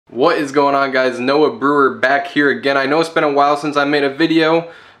What is going on, guys? Noah Brewer back here again. I know it's been a while since I made a video,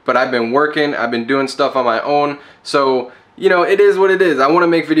 but I've been working, I've been doing stuff on my own. So, you know, it is what it is. I want to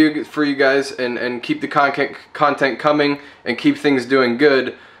make videos for you guys and keep the content coming and keep things doing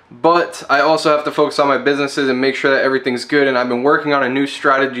good. But I also have to focus on my businesses and make sure that everything's good. And I've been working on a new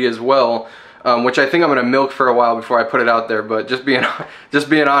strategy as well, which I think I'm gonna milk for a while before I put it out there. But just being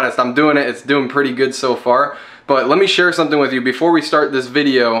honest, I'm doing it. It's doing pretty good so far. But let me share something with you before we start this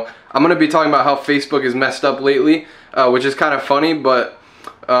video. I'm gonna be talking about how Facebook is messed up lately, which is kind of funny. But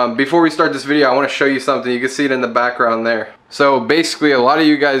before we start this video, I want to show you something. You can see it in the background there. So basically, a lot of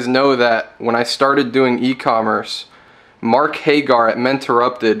you guys know that when I started doing e-commerce, Mark Hagar at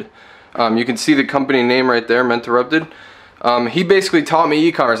Mentorupted, you can see the company name right there, Mentorupted. He basically taught me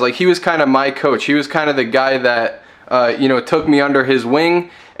e-commerce. Like, he was kind of my coach. He was kind of the guy that you know, took me under his wing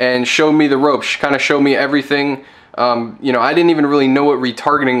and showed me the ropes, kind of showed me everything. You know, I didn't even really know what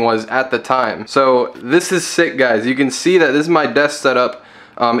retargeting was at the time. So this is sick, guys. You can see that this is my desk setup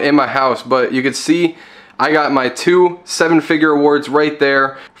in my house, but you can see I got my 2 7-figure awards right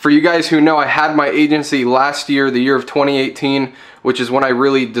there. For you guys who know, I had my agency last year, the year of 2018, which is when I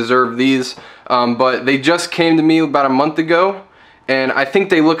really deserved these. But they just came to me about a month ago, and I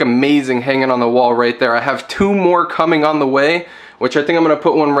think they look amazing hanging on the wall right there. I have 2 more coming on the way, which I think I'm gonna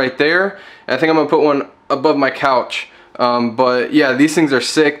put one right there. And I think I'm gonna put one above my couch. But yeah, these things are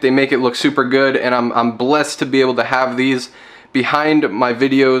sick. They make it look super good, and I'm blessed to be able to have these behind my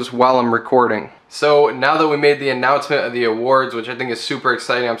videos while I'm recording. So now that we made the announcement of the awards, which I think is super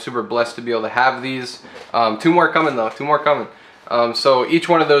exciting, I'm super blessed to be able to have these. 2 more coming though, 2 more coming. So each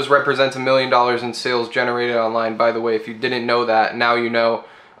one of those represents $1 million in sales generated online. By the way, if you didn't know that, now you know.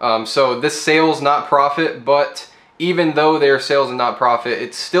 So this sales, not profit, but even though they're sales and not profit,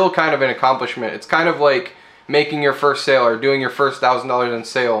 it's still kind of an accomplishment. It's kind of like making your first sale or doing your first $1,000 in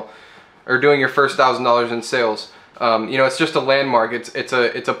sale, or doing your first $1,000 in sales. You know, it's just a landmark. It's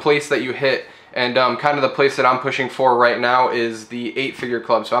a place that you hit, and kind of the place that I'm pushing for right now is the 8-figure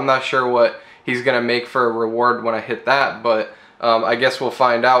club. So I'm not sure what he's gonna make for a reward when I hit that, but I guess we'll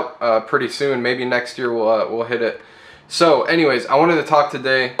find out pretty soon. Maybe next year we'll hit it. So anyways, I wanted to talk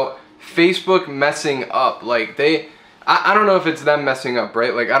today about Facebook messing up. Like, I don't know if it's them messing up,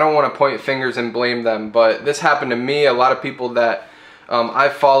 right? Like, I don't want to point fingers and blame them, but this happened to me, a lot of people that I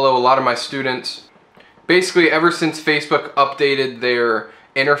follow, a lot of my students. Basically, ever since Facebook updated their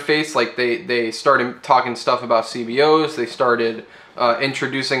interface, like they started talking stuff about CBOs, they started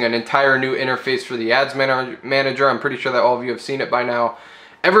introducing an entire new interface for the ads manager. I'm pretty sure that all of you have seen it by now.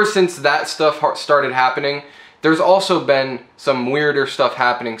 Ever since that stuff started happening, there's also been some weirder stuff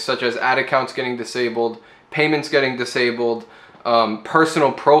happening, such as ad accounts getting disabled, payments getting disabled,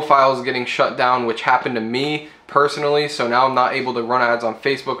 personal profiles getting shut down, which happened to me personally. So now I'm not able to run ads on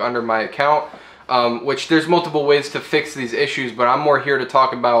Facebook under my account, which there's multiple ways to fix these issues, but I'm more here to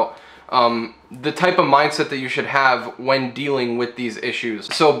talk about the type of mindset that you should have when dealing with these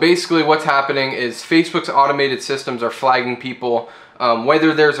issues. So basically what's happening is Facebook's automated systems are flagging people,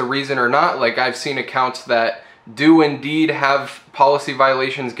 whether there's a reason or not. Like, I've seen accounts that do indeed have policy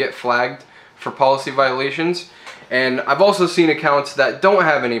violations get flagged for policy violations, and I've also seen accounts that don't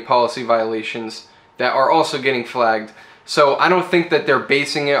have any policy violations that are also getting flagged. So I don't think that they're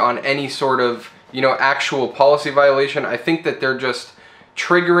basing it on any sort of, you know, actual policy violation. I think that they're just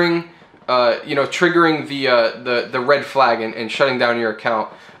triggering you know, triggering the red flag and shutting down your account.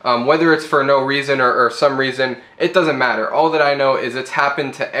 Whether it's for no reason or some reason, it doesn't matter. All that I know is it's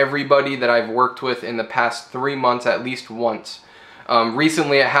happened to everybody that I've worked with in the past 3 months at least once.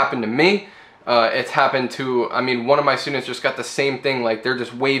 Recently it happened to me. It's happened to, I mean, one of my students just got the same thing. Like, they're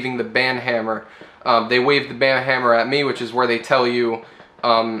just waving the ban hammer. They waved the ban hammer at me, which is where they tell you,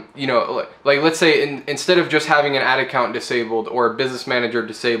 you know, like, let's say instead of just having an ad account disabled or a business manager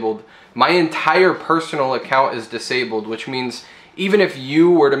disabled, my entire personal account is disabled, which means even if you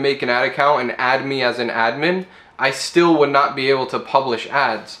were to make an ad account and add me as an admin, I still would not be able to publish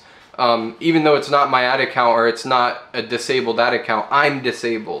ads. Even though it's not my ad account or it's not a disabled ad account, I'm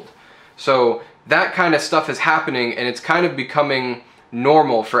disabled. So that kind of stuff is happening, and it's kind of becoming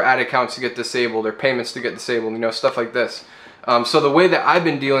normal for ad accounts to get disabled or payments to get disabled, you know, stuff like this. So the way that I've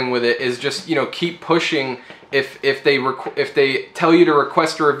been dealing with it is just, you know, keep pushing. If they tell you to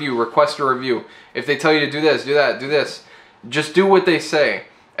request a review, request a review. If they tell you to do this, do that, do this. Just do what they say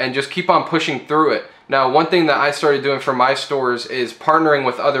and just keep on pushing through it. Now, one thing that I started doing for my stores is partnering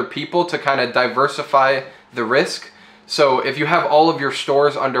with other people to kind of diversify the risk. So if you have all of your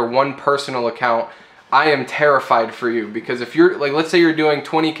stores under one personal account, I am terrified for you, because if you're like, let's say you're doing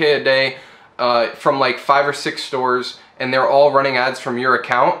 20K a day from like 5 or 6 stores, and they're all running ads from your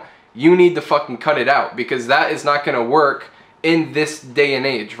account, you need to fucking cut it out, because that is not gonna work in this day and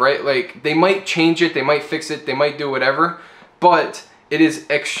age, right? Like, they might change it, they might fix it, they might do whatever, but it is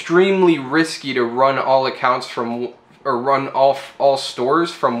extremely risky to run all accounts from, or run all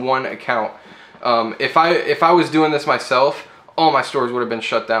stores from one account. If I was doing this myself, all my stores would have been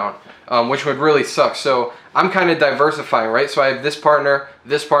shut down, which would really suck. So I'm kind of diversifying, right? So I have this partner,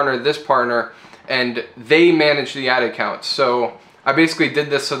 this partner, this partner, and they manage the ad accounts. So I basically did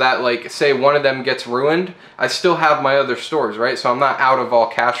this so that, like, say one of them gets ruined, I still have my other stores, right? So I'm not out of all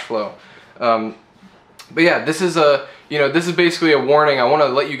cash flow. But yeah, this is this is basically a warning. I want to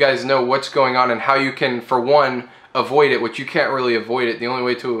let you guys know what's going on and how you can, for one, avoid it, which you can't really avoid it. The only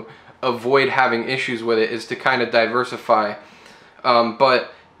way to avoid having issues with it is to kind of diversify.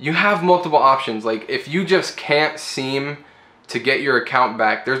 But you have multiple options. Like, if you just can't seem to get your account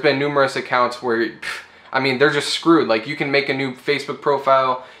back, there's been numerous accounts where, I mean, they're just screwed. Like, you can make a new Facebook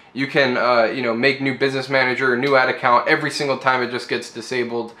profile, you can make new business manager, a new ad account, every single time it just gets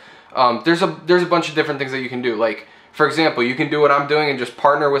disabled. There's a bunch of different things that you can do. Like, for example, you can do what I'm doing and just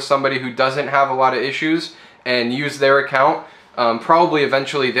partner with somebody who doesn't have a lot of issues and use their account. Probably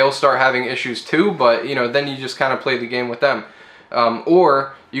eventually they'll start having issues too, but then you just kind of play the game with them.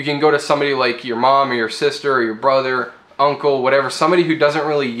 Or you can go to somebody like your mom or your sister or your brother, uncle, whatever, somebody who doesn't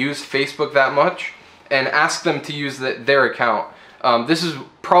really use Facebook that much, and ask them to use their account. This is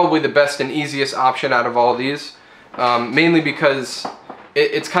probably the best and easiest option out of all these, mainly because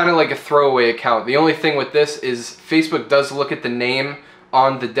it's kind of like a throwaway account. The only thing with this is Facebook does look at the name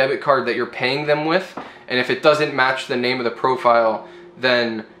on the debit card that you're paying them with, and if it doesn't match the name of the profile,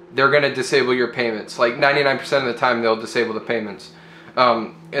 then they're going to disable your payments. Like 99% of the time they'll disable the payments.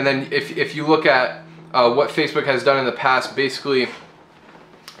 And then if you look at what Facebook has done in the past, basically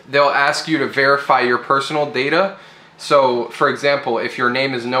they'll ask you to verify your personal data. So for example, if your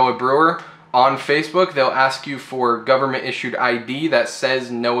name is Noah Brewer on Facebook, they'll ask you for government issued ID that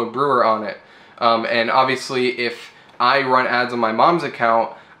says Noah Brewer on it. And obviously if I run ads on my mom's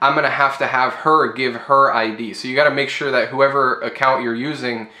account, I'm gonna have her give her ID. So you gotta make sure that whoever account you're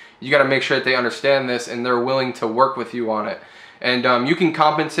using, you gotta make sure that they understand this and they're willing to work with you on it. And you can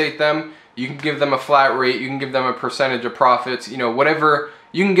compensate them, you can give them a flat rate, you can give them a percentage of profits, whatever.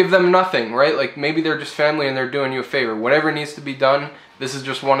 You can give them nothing, right? Like, maybe they're just family and they're doing you a favor. Whatever needs to be done, this is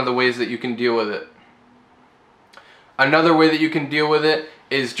just one of the ways that you can deal with it. Another way that you can deal with it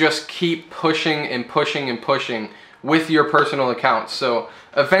is just keep pushing and pushing and pushing with your personal accounts. So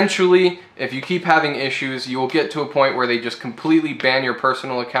eventually, if you keep having issues, you will get to a point where they just completely ban your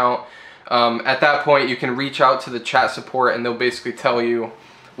personal account. At that point, you can reach out to the chat support and they'll basically tell you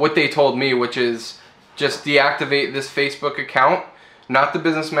what they told me, which is just deactivate this Facebook account, not the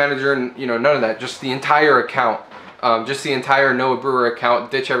business manager, and none of that, just the entire account, just the entire Noah Brewer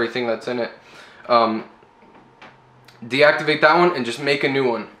account, ditch everything that's in it. Deactivate that one and just make a new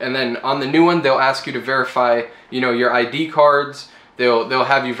one. And then on the new one, they'll ask you to verify, your ID cards. They'll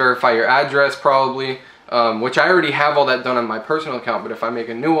have you verify your address probably, which I already have all that done on my personal account, but if I make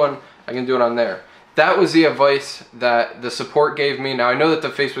a new one, I can do it on there. That was the advice that the support gave me. Now I know that the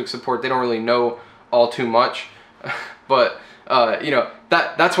Facebook support, they don't really know all too much, but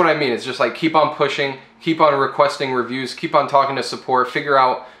that's what I mean. It's just like, keep on pushing, keep on requesting reviews, keep on talking to support, figure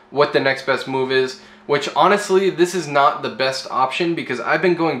out what the next best move is. Which honestly, this is not the best option, because I've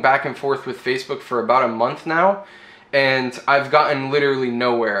been going back and forth with Facebook for about a month now, and I've gotten literally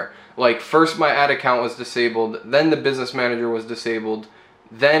nowhere. Like, first my ad account was disabled, then the business manager was disabled,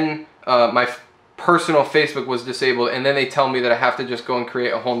 then my personal Facebook was disabled, and then they tell me that I have to just go and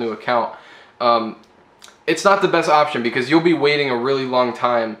create a whole new account. It's not the best option, because you'll be waiting a really long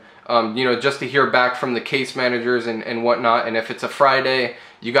time, just to hear back from the case managers and whatnot. And if it's a Friday,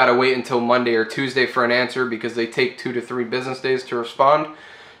 you gotta wait until Monday or Tuesday for an answer, because they take 2 to 3 business days to respond.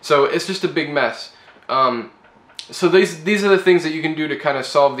 So it's just a big mess. So these are the things that you can do to kind of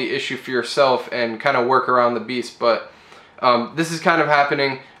solve the issue for yourself and kind of work around the beast. But this is kind of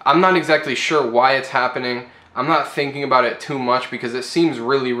happening. I'm not exactly sure why it's happening. I'm not thinking about it too much because it seems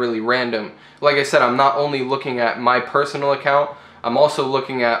really, really random. Like I said, I'm not only looking at my personal account, I'm also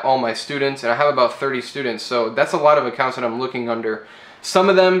looking at all my students, and I have about 30 students, so that's a lot of accounts that I'm looking under. Some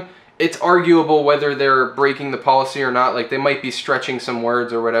of them, it's arguable whether they're breaking the policy or not. Like, they might be stretching some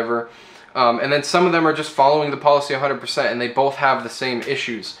words or whatever. And then some of them are just following the policy 100%, and they both have the same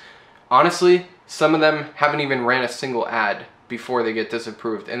issues. Honestly, some of them haven't even ran a single ad before they get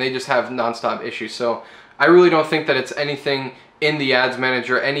disapproved, and they just have nonstop issues. So I really don't think that it's anything in the ads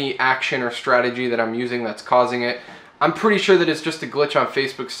manager, any action or strategy that I'm using that's causing it. I'm pretty sure that it's just a glitch on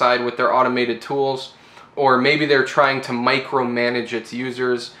Facebook's side with their automated tools, or maybe they're trying to micromanage its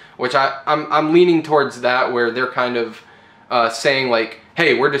users, which I'm leaning towards that, where they're kind of saying like,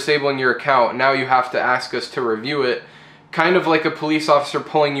 hey, we're disabling your account, now you have to ask us to review it. Kind of like a police officer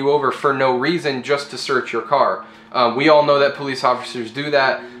pulling you over for no reason just to search your car. We all know that police officers do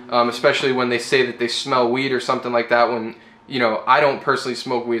that, especially when they say that they smell weed or something like that, when, you know, I don't personally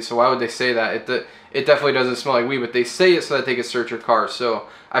smoke weed, so why would they say that? It definitely doesn't smell like weed, but they say it so that they can search your car. So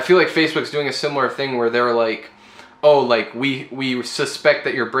I feel like Facebook's doing a similar thing where they're like, oh, like we suspect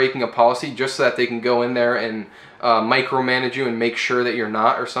that you're breaking a policy, just so that they can go in there and micromanage you and make sure that you're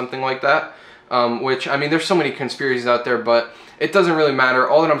not, or something like that. Which, I mean, there's so many conspiracies out there, but it doesn't really matter.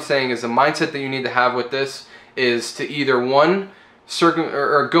 All that I'm saying is the mindset that you need to have with this is to either, one,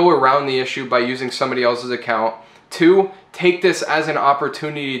 go around the issue by using somebody else's account. Two, take this as an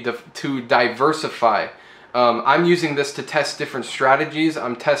opportunity to diversify. I'm using this to test different strategies.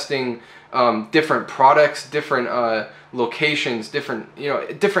 I'm testing different products, different locations, different, you know,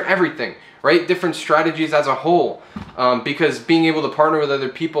 different everything, right? Different strategies as a whole, because being able to partner with other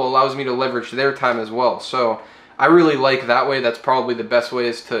people allows me to leverage their time as well. So I really like that way. That's probably the best way,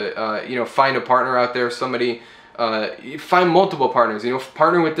 is to you know, find a partner out there, somebody, find multiple partners, you know,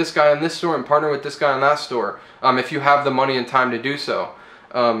 partner with this guy on this store and partner with this guy on that store, if you have the money and time to do so.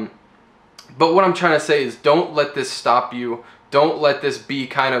 But what I'm trying to say is, don't let this stop you. Don't let this be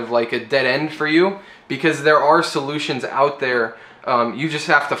kind of like a dead end for you, because there are solutions out there. You just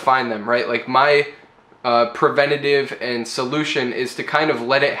have to find them, right? Like my preventative and solution is to kind of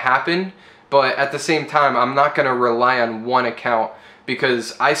let it happen, but at the same time, I'm not going to rely on one account,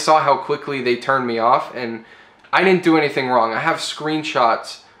 because I saw how quickly they turned me off, and I didn't do anything wrong. I have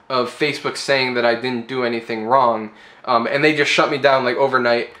screenshots of Facebook saying that I didn't do anything wrong, and they just shut me down like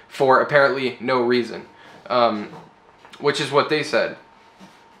overnight for apparently no reason, which is what they said.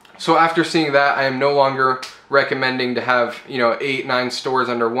 So after seeing that, I am no longer recommending to have, you know, 8, 9 stores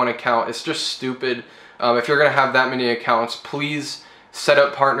under one account. It's just stupid. If you're gonna have that many accounts, please set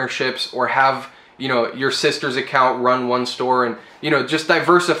up partnerships, or have, you know, your sister's account run one store, and, you know, just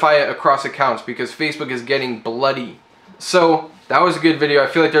diversify it across accounts, because Facebook is getting bloody. So that was a good video. I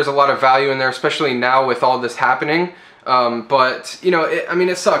feel like there's a lot of value in there, especially now with all this happening. But, you know, I mean,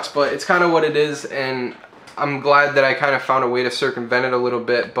 it sucks, but it's kind of what it is, and I'm glad that I kind of found a way to circumvent it a little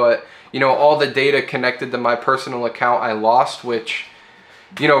bit. But, you know, all the data connected to my personal account I lost, which,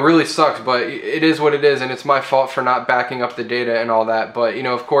 you know, really sucks, but it is what it is, and it's my fault for not backing up the data and all that. But, you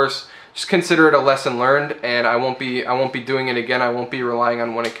know, of course, just consider it a lesson learned, and I won't be doing it again. I won't be relying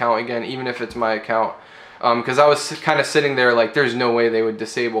on one account again, even if it's my account. Because I was kind of sitting there like, there's no way they would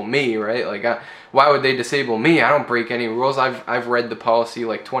disable me, right? Like, why would they disable me? I don't break any rules. I've read the policy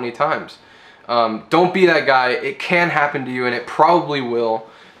like 20 times. Don't be that guy. It can happen to you, and it probably will.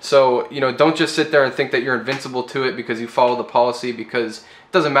 So, you know, don't just sit there and think that you're invincible to it because you follow the policy, because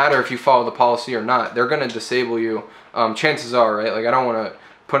it doesn't matter if you follow the policy or not. They're going to disable you. Chances are, right? Like, I don't want to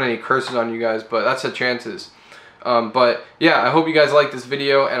put any curses on you guys, but that's the chances. But yeah, I hope you guys liked this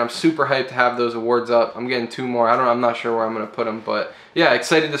video, and I'm super hyped to have those awards up. I'm getting 2 more. I'm not sure where I'm going to put them, but yeah,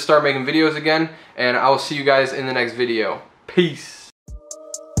 excited to start making videos again, and I will see you guys in the next video. Peace.